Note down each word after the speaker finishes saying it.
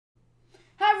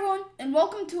and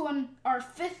welcome to our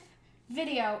fifth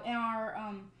video in our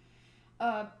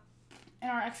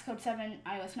Xcode 7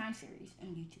 iOS 9 series on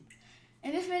YouTube.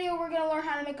 In this video, we're going to learn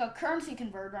how to make a currency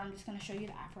converter. I'm just going to show you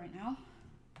the app right now,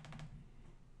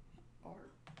 or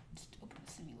just open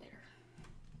the simulator.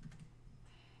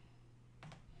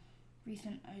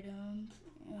 Recent items,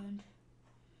 and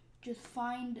just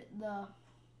find the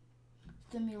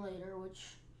simulator,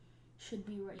 which should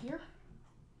be right here,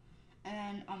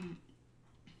 and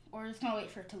or just gonna wait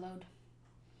for it to load.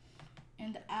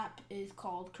 And the app is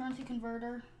called Currency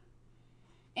Converter,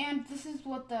 and this is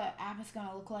what the app is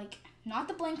gonna look like. Not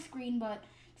the blank screen, but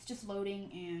it's just loading,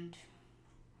 and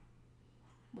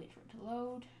wait for it to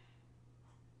load.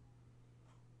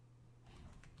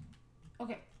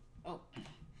 Okay,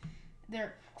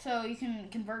 there. So you can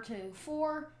convert to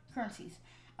 4 currencies: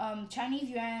 Chinese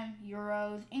yuan,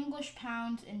 euros, English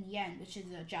pounds, and yen, which is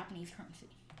a Japanese currency.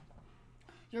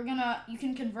 You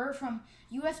can convert from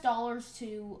US dollars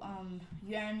to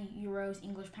yuan, euros,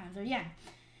 English pounds, or yen.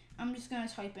 I'm just gonna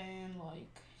type in like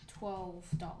 $12.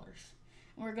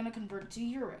 And we're gonna convert it to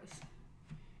euros,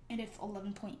 and it's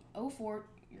 11.04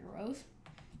 euros.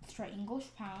 Let's try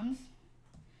English pounds.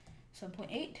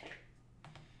 7.8.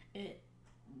 It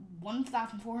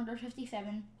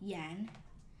 1,457 yen,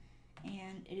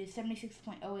 and it is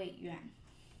 76.08 yuan.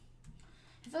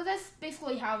 So that's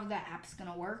basically how the app's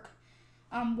gonna work.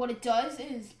 What it does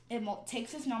is it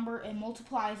takes this number and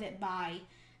multiplies it by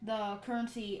the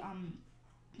currency,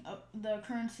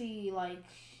 like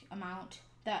amount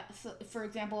that. So for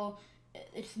example,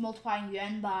 it's multiplying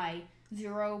yuan by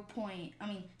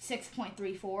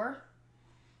 6.34,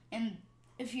 and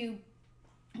if you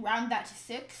round that to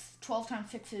 6, 12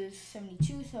 times 6 is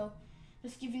 72. So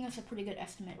it's giving us a pretty good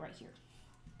estimate right here.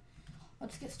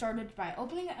 Let's get started by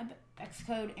opening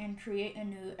Xcode and create a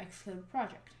new Xcode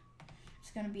project. It's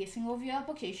going to be a single view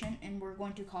application, and we're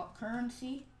going to call it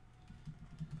Currency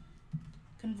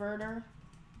Converter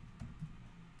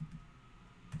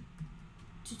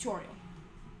Tutorial.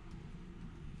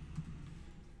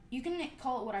 You can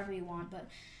call it whatever you want, but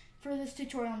for this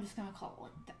tutorial, I'm just going to call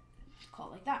it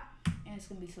like that. And it's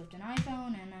going to be Swift and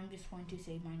iPhone, and I'm just going to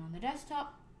save mine on the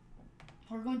desktop.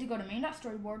 We're going to go to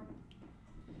main.storyboard,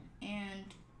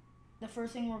 and the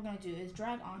first thing we're going to do is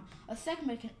drag on a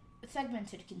segmented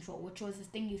control, which was the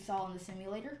thing you saw in the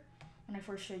simulator when I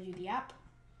first showed you the app.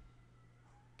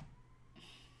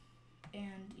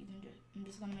 And I'm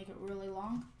just going to make it really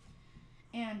long,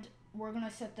 and we're going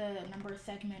to set the number of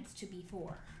segments to be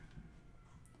 4.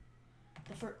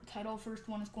 The first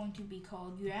one is going to be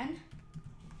called Yuan.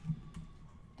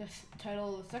 The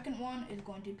title of the second one is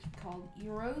going to be called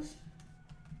Euros.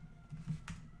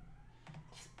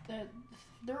 The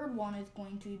third one is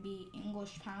going to be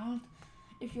English Pounds.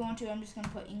 If you want to, I'm just going to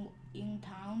put Eng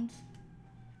Pounds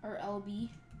or LB.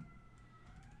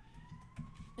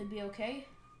 It'd be okay,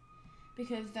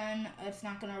 because then it's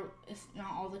not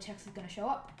all the text is gonna show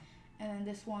up. And then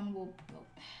this one will,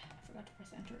 I forgot to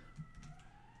press enter.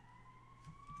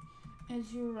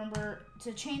 As you remember,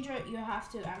 to change it, you have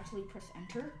to actually press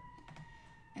enter.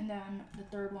 And then the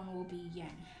third one will be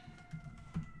yen.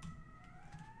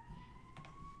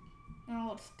 Now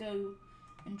let's go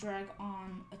and drag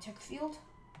on a text field.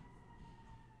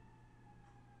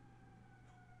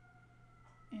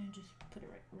 And just put it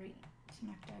right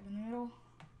smack dab in the middle.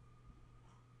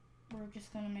 We're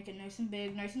just going to make it nice and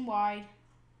big, nice and wide.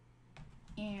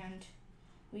 And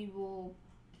we will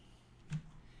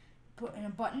put in a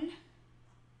button.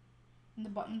 And the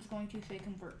button's going to say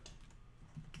convert.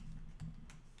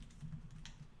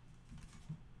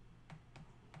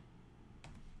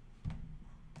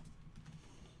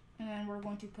 And then we're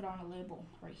going to put on a label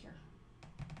right here.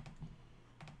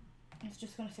 It's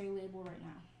just going to say label right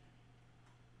now.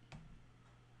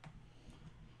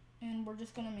 And we're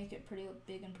just going to make it pretty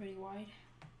big and pretty wide.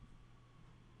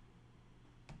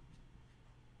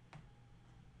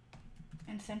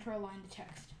 And center align the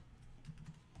text.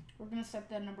 We're going to set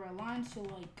the number of lines to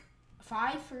like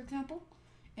 5, for example.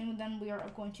 And then we are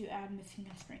going to add missing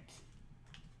constraints.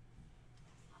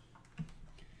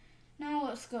 Now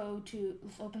let's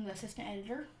open the assistant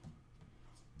editor.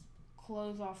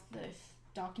 Close off this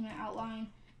document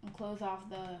outline, and close off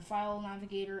the file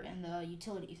navigator and the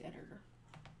utilities editor.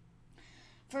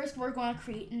 First, we're going to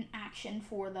create an action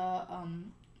for the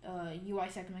UI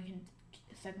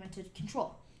segmented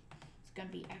control. It's going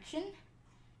to be action,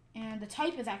 and the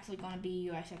type is actually going to be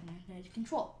UI segmented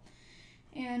control.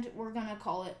 And we're going to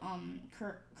call it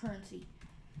currency.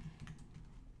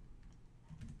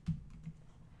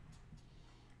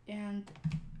 And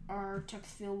our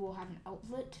text field will have an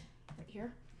outlet right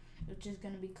here, which is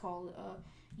going to be called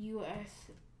US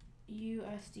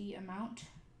USD amount,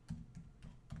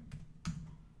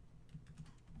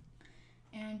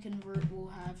 and convert will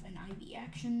have an IB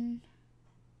action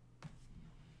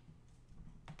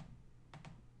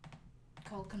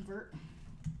called convert,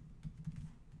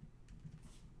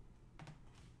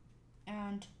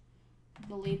 and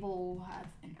the label will have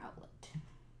an outlet,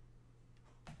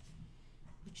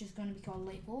 which is going to be called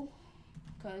label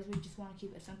because we just want to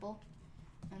keep it simple.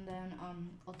 And then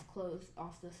let's close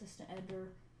off the system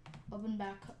editor, open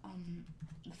back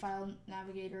the file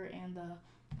navigator and the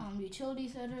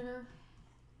utilities editor.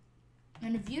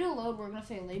 And in view to load, we're going to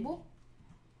say label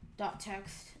dot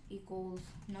text equals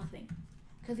nothing,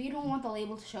 because you don't want the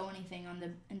label to show anything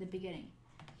in the beginning.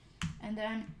 And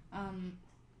then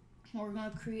we're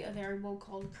going to create a variable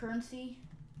called currency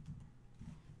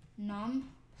num.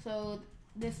 So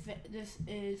this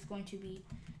is going to be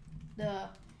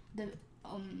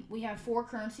we have 4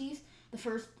 currencies.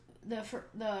 For the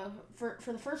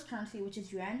first currency, which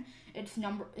is Yuan,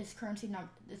 the currency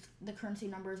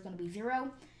number is going to be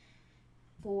 0.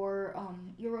 For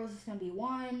euros, it's going to be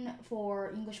 1.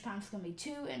 For English pounds, it's going to be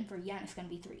 2, and for yen, it's going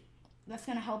to be 3. That's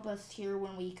going to help us here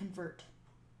when we convert.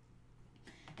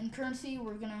 In currency,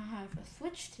 we're going to have a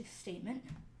switch to statement.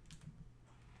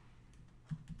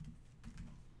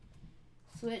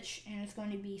 Switch, and it's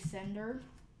going to be sender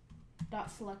dot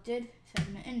selected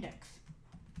segment index.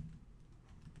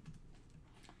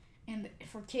 And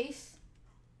for case,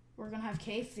 we're going to have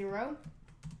case 0,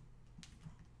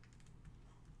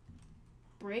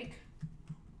 break,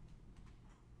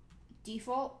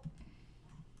 default,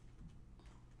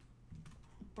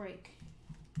 break.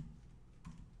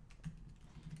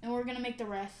 And we're going to make the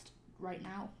rest right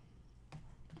now.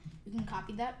 You can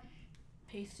copy that,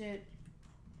 paste it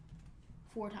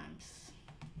 4 times.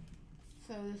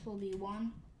 So this will be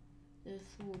 1,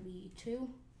 this will be 2,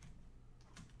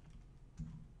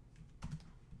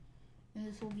 and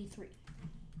this will be 3.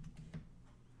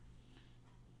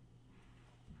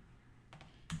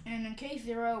 And in case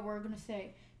 0, we're going to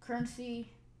say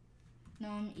currency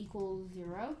num equals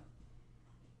 0.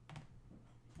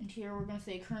 And here we're going to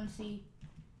say currency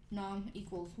num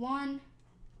equals 1.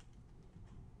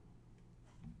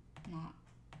 Not.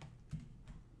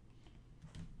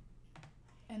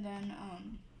 And then,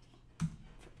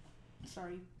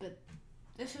 sorry, but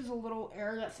this is a little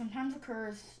error that sometimes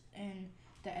occurs in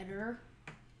the editor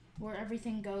where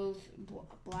everything goes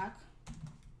black,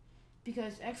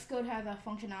 because Xcode has a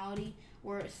functionality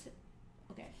where it's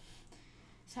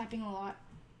happening a lot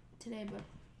today, but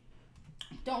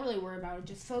don't really worry about it.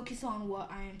 Just focus on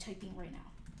what I am typing right now.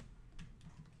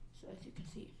 So as you can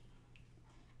see.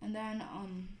 And then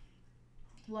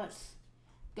let's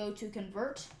go to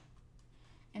convert,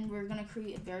 and we're going to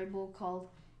create a variable called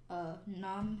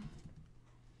num,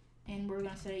 and we're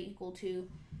going to set it equal to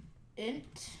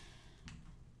int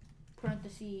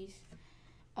parentheses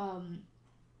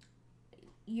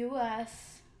USD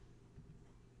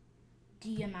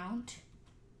amount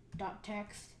dot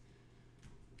text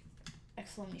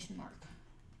exclamation mark.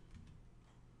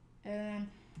 And then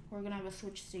we're going to have a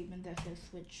switch statement that says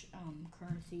switch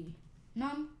currency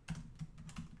num,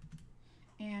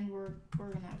 and we're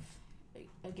going to have,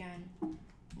 again,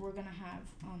 we're going to have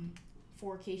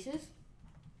 4 cases.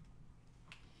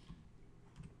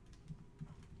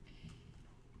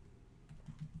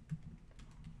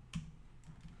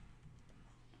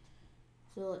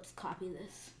 So let's copy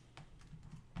this.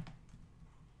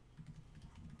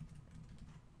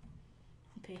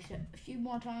 Paste it a few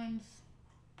more times.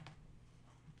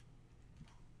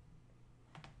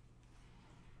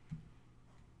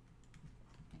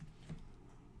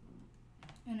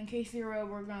 And in case 0,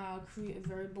 we're gonna create a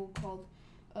variable called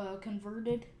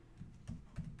converted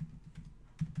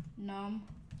num,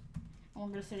 and we're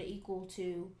gonna set it equal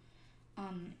to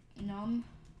num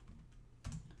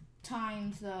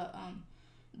times the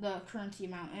currency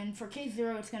amount. And for case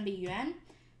 0, it's gonna be Yuan.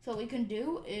 So what we can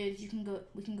do is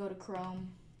we can go to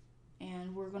Chrome,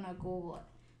 and we're gonna Google it.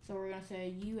 So we're gonna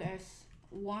say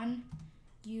US1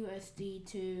 USD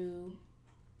to,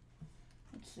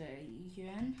 let's say,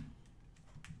 Yuan.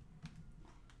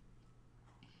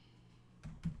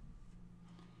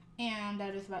 And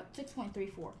that is about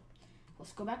 6.34.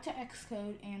 Let's go back to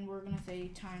Xcode, and we're gonna say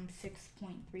times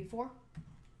 6.34.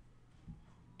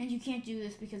 And you can't do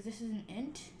this because this is an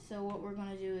int. So what we're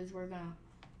gonna do is we're gonna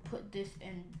put this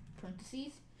in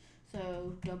parentheses.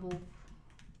 So double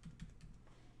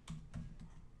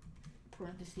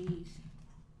parentheses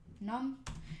num.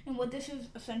 And what this is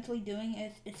essentially doing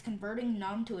is it's converting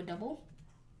num to a double.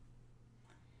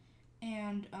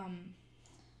 And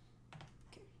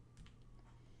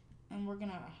and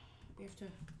we have to,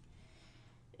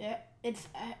 it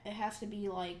has to be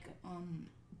like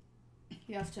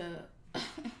you have to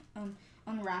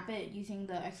unwrap it using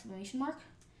the exclamation mark.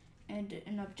 And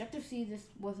in Objective-C this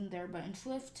wasn't there, but in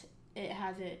Swift it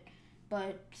has it.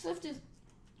 But Swift is,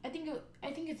 I think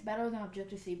it's better than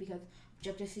Objective-C because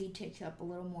Objective-C takes up a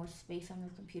little more space on your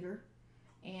computer,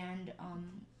 and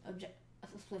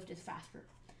Swift is faster.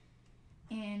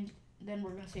 And then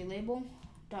we're gonna say label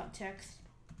dot text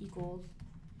equals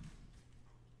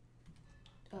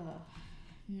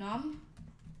num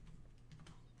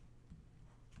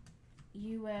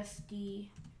USD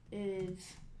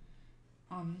is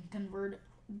convert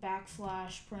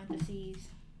 / parentheses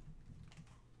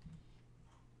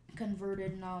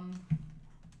converted num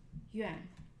yuan.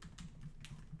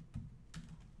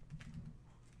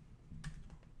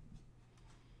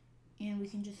 And we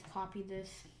can just copy this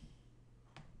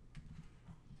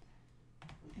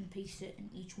and paste it in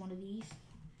each one of these.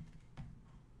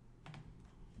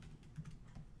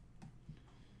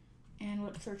 And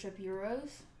let's search up euros.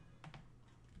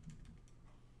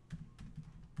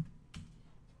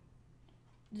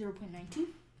 $0.92.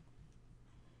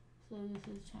 So this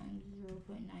is times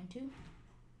 0.92.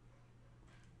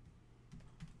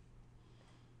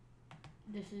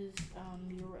 This is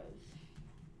euros.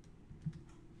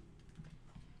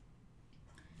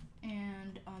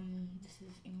 And this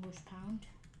is English pound.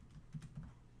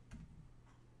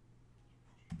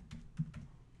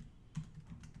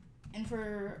 And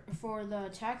for the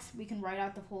text, we can write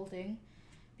out the whole thing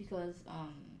because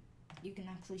you can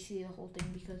actually see the whole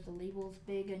thing because the label is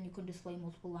big and you can display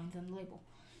multiple lines on the label.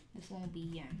 This one will be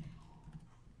yen.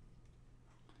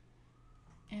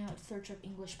 And let's search up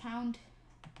English pound.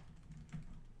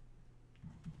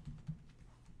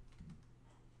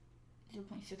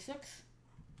 $0.66.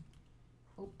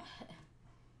 Oh,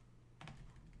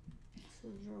 so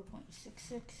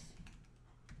 0.66.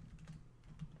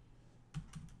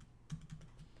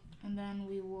 And then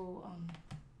we will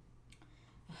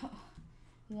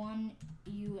 1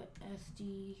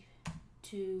 USD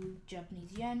to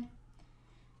Japanese yen,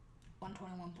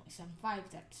 121.75.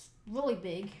 That's really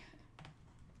big.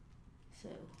 So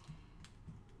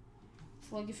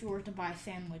like if you were to buy a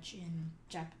sandwich in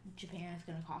Japan, it's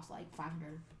gonna cost like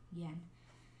 500 yen,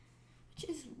 which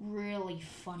is really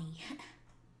funny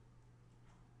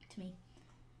to me.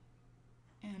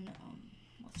 And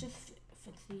let's just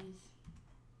fix these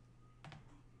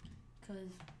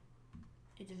because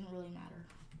it doesn't really matter.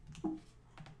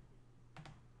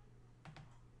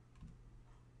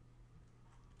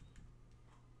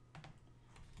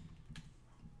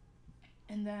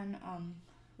 And then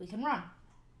we can run.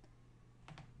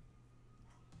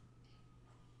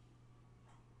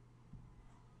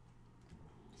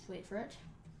 Just wait for it.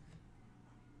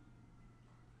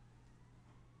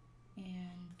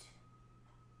 And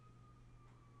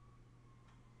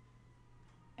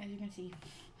as you can see,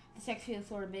 the text feels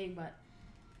sort of big, but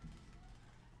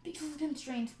because of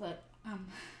constraints, but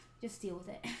just deal with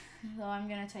it. So I'm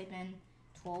gonna type in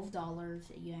 $12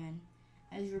 yen.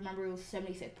 As you remember, it was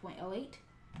 76.08. Hit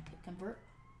convert,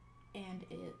 and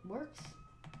it works.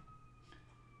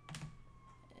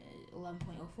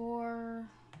 11.04,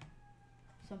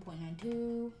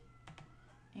 7.92,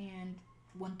 and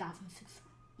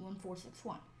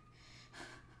 1461.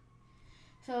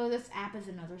 So this app is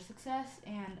another success,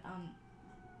 and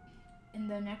in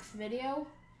the next video,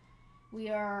 we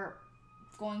are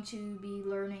going to be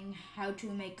learning how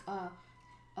to make a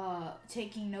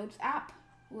taking notes app,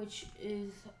 which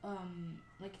is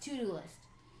like a to-do list,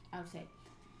 I would say.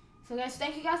 So guys,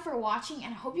 thank you guys for watching,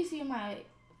 and I hope you see you in my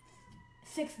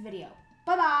 6th video.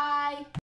 Bye bye.